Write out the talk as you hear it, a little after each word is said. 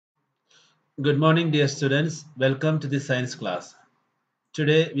Good morning, dear students. Welcome to the science class.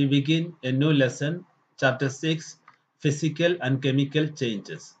 Today we begin a new lesson, chapter 6, Physical and Chemical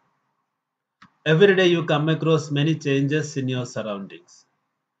Changes. Every day you come across many changes in your surroundings.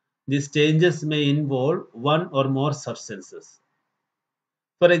 These changes may involve one or more substances.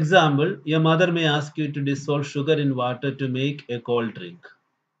 For example, your mother may ask you to dissolve sugar in water to make a cold drink.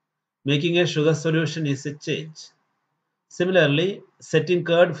 Making a sugar solution is a change. Similarly, setting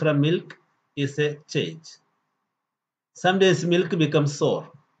curd from milk is a change. Some days milk becomes sour.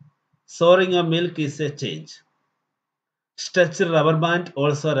 Souring of milk is a change. Stretched rubber band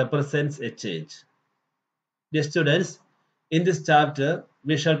also represents a change. Dear students, in this chapter,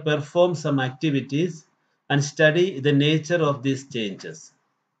 we shall perform some activities and study the nature of these changes.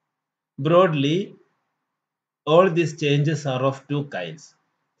 Broadly, all these changes are of two kinds,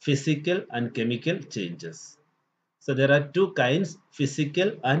 physical and chemical changes. So there are two kinds,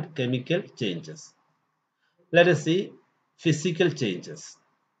 physical and chemical changes. Let us see physical changes.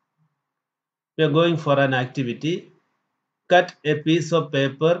 We are going for an activity. Cut a piece of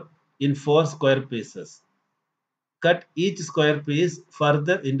paper in 4 square pieces. Cut each square piece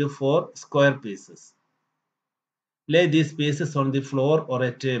further into 4 square pieces. Lay these pieces on the floor or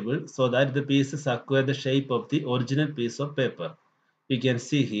a table so that the pieces acquire the shape of the original piece of paper. You can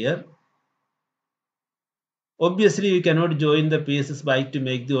see here. Obviously, you cannot join the pieces back to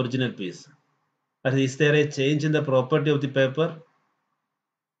make the original piece. But is there a change in the property of the paper?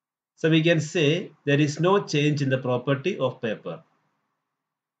 So we can say there is no change in the property of paper.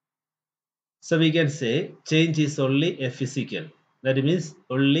 So we can say change is only a physical. That means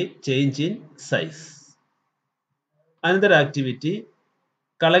only change in size. Another activity,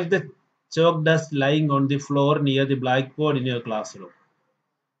 collect the chalk dust lying on the floor near the blackboard in your classroom.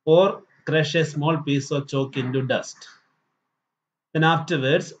 Or crush a small piece of chalk into dust. Then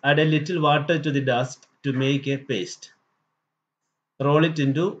afterwards, add a little water to the dust to make a paste. Roll it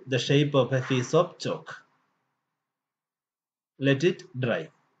into the shape of a piece of chalk. Let it dry.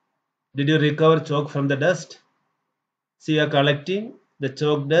 Did you recover chalk from the dust? So you are collecting the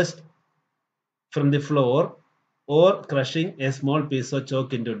chalk dust from the floor or crushing a small piece of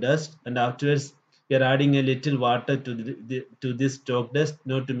chalk into dust, and afterwards we are adding a little water to this chalk dust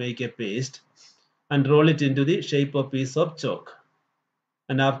now to make a paste and roll it into the shape of piece of chalk.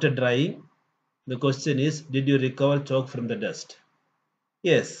 And after drying, the question is, did you recover chalk from the dust?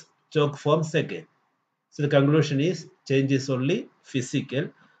 Yes, chalk forms again. So the conclusion is change is only physical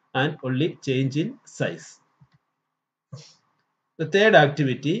and only change in size. The third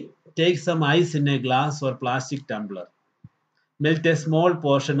activity, take some ice in a glass or plastic tumbler. Melt a small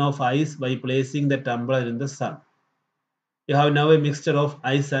portion of ice by placing the tumbler in the sun. You have now a mixture of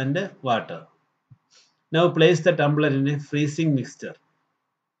ice and water. Now place the tumbler in a freezing mixture.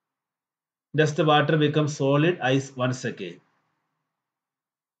 Does the water become solid ice once again?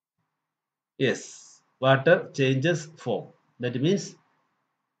 Yes, water changes form. That means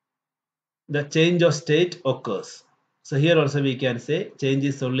the change of state occurs. So here also we can say change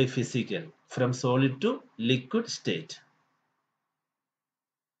is only physical from solid to liquid state.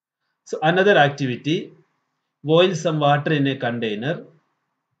 So another activity, boil some water in a container.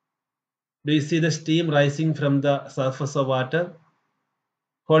 Do you see the steam rising from the surface of water?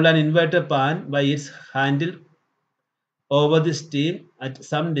 Hold an inverter pan by its handle over the steam at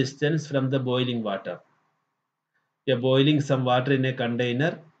some distance from the boiling water. You are boiling some water in a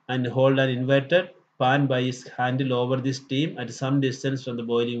container and hold an inverted pan by its handle over the steam at some distance from the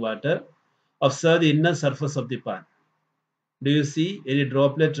boiling water. Observe the inner surface of the pan. Do you see any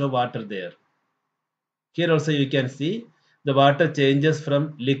droplet of water there? Here also you can see the water changes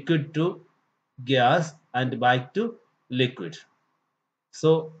from liquid to gas and back to liquid.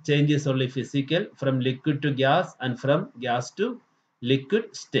 So change is only physical from liquid to gas and from gas to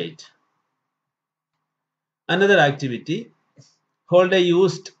liquid state. Another activity, hold a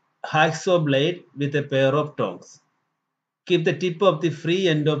used hacksaw blade with a pair of tongs. Keep the tip of the free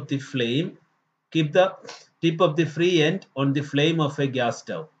end of the flame. Keep the tip of the free end on the flame of a gas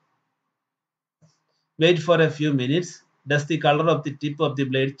stove. Wait for a few minutes. Does the color of the tip of the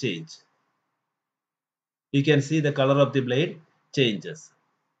blade change? You can see the color of the blade changes.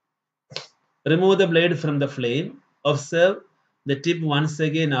 Remove the blade from the flame. Observe the tip once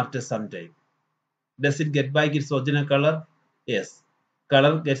again after some time. Does it get back its original color? Yes.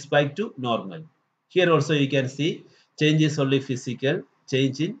 Color gets back to normal. Here also you can see change is only physical,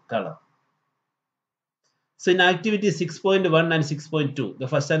 change in color. So in activity 6.1 and 6.2, the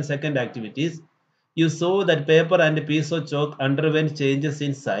first and second activities, you saw that paper and a piece of chalk underwent changes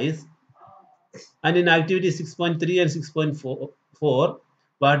in size. And in activity 6.3 and 6.4,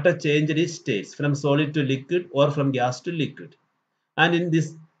 water changed its states from solid to liquid or from gas to liquid. And in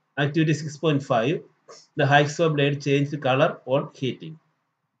this activity 6.5, the hacksaw blade changed color on heating.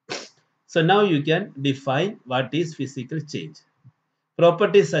 So now you can define what is physical change.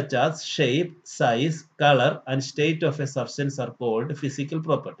 Properties such as shape, size, color, and state of a substance are called physical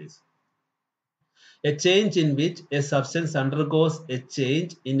properties. A change in which a substance undergoes a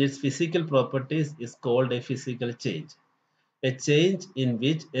change in its physical properties is called a physical change. A change in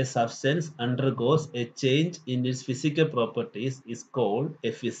which a substance undergoes a change in its physical properties is called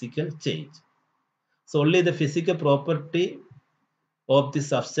a physical change. So only the physical property of the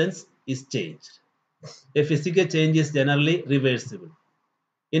substance is changed. A physical change is generally reversible.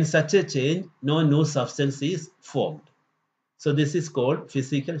 In such a change, no new substance is formed. So this is called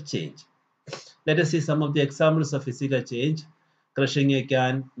physical change. Let us see some of the examples of physical change. Crushing a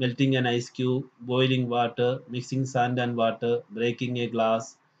can, melting an ice cube, boiling water, mixing sand and water, breaking a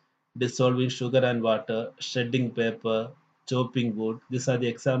glass, dissolving sugar and water, shredding paper, chopping wood. These are the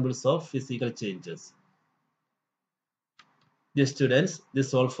examples of physical changes. Dear students, this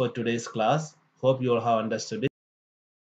is all for today's class. Hope you all have understood it.